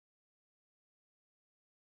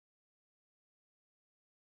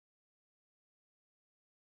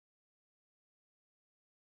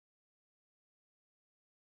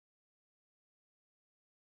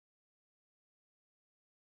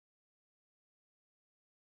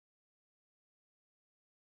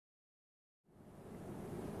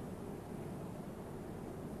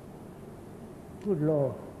Good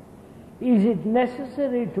Lord. Is it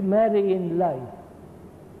necessary to marry in life?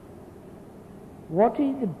 What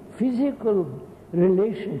is the physical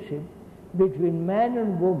relationship between man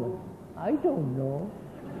and woman? I don't know.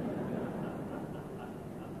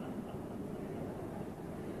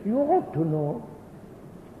 You ought to know.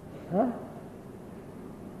 Huh?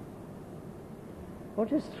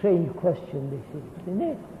 What a strange question this is, isn't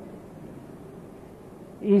it?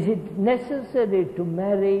 Is it necessary to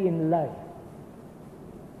marry in life?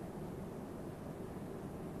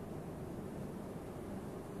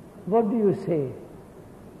 What do you say?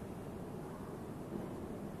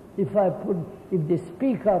 If the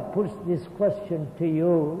speaker puts this question to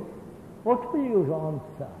you, what will you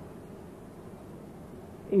answer?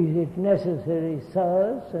 Is it necessary,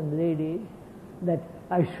 sirs and ladies, that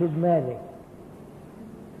I should marry?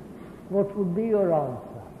 What would be your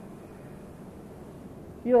answer?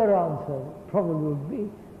 Your answer probably would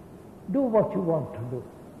be, do what you want to do.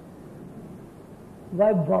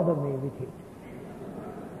 Why bother me with it?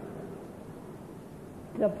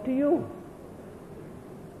 It's up to you.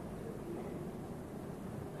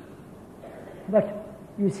 But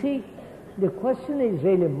you see, the question is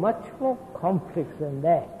really much more complex than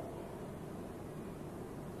that.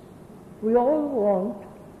 We all want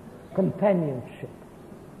companionship.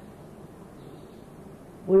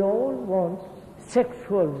 We all want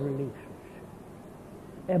sexual relationship,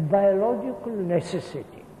 a biological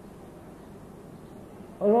necessity.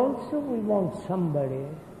 Or also we want somebody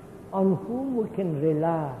on whom we can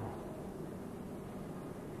rely,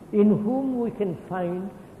 in whom we can find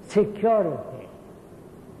security,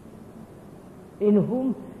 in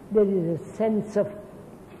whom there is a sense of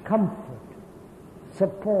comfort,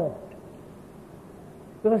 support.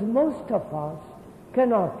 Because most of us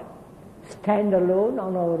cannot stand alone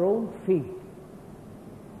on our own feet.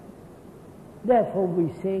 Therefore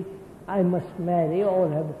we say, I must marry or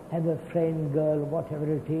have a friend, girl,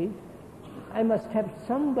 whatever it is. I must have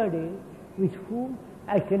somebody with whom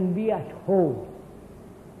I can be at home.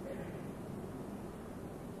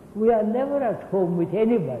 We are never at home with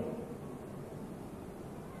anybody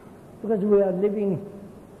because we are living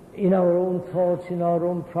in our own thoughts, in our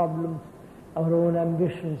own problems, our own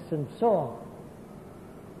ambitions and so on.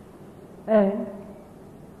 And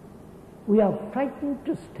we are frightened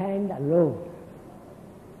to stand alone.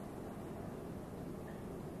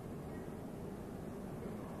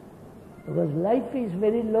 Because life is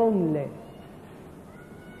very lonely.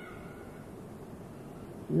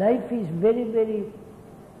 Life is very, very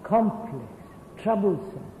complex,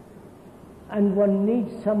 troublesome. And one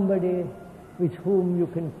needs somebody with whom you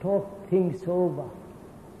can talk things over.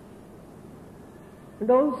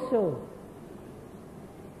 And also,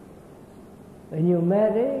 when you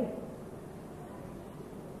marry,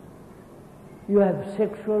 you have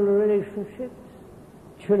sexual relationships,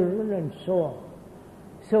 children and so on.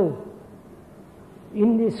 So,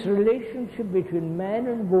 in this relationship between man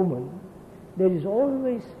and woman, there is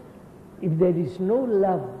always, if there is no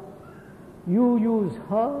love, you use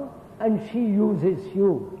her and she uses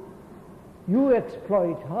you. You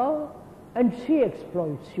exploit her and she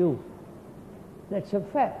exploits you. That's a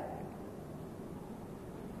fact.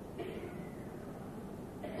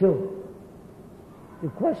 So, the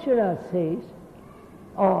questioner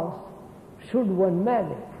asks, should one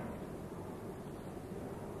marry?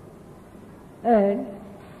 And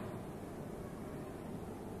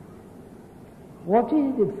what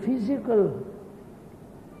is the physical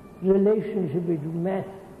relationship between man?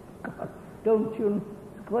 God, don't you know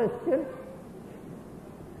the question?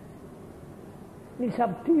 It's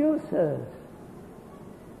up to you, sirs.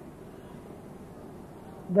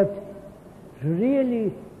 But to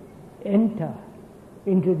really enter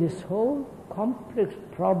into this whole complex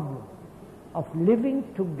problem of living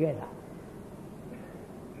together,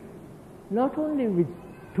 not only with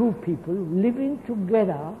two people, living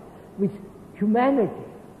together with humanity,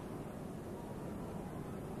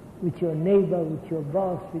 with your neighbor, with your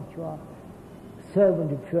boss, with your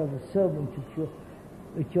servant, if you have a servant,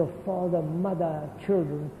 with your father, mother,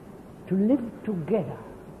 children, to live together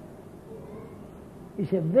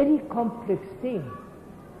is a very complex thing.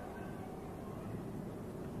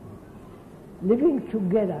 Living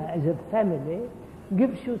together as a family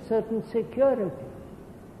gives you certain security,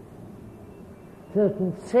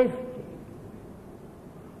 certain safety.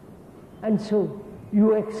 And so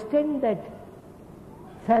you extend that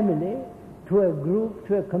family to a group,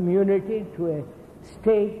 to a community, to a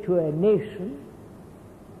state, to a nation,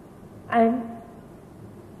 and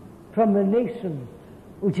from a nation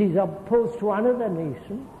which is opposed to another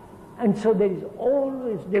nation, and so there is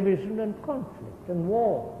always division and conflict and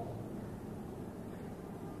war.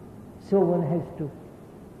 So one has to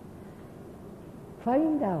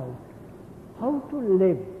find out how to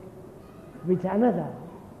live with another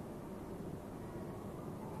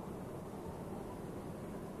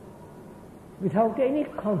without any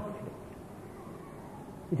conflict,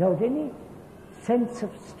 without any sense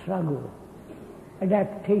of struggle,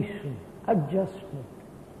 adaptation, adjustment.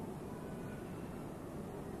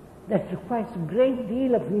 That requires a great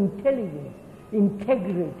deal of intelligence,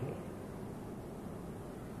 integrity.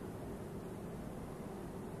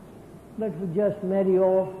 But we just marry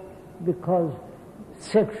off because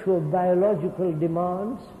sexual, biological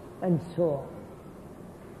demands and so on.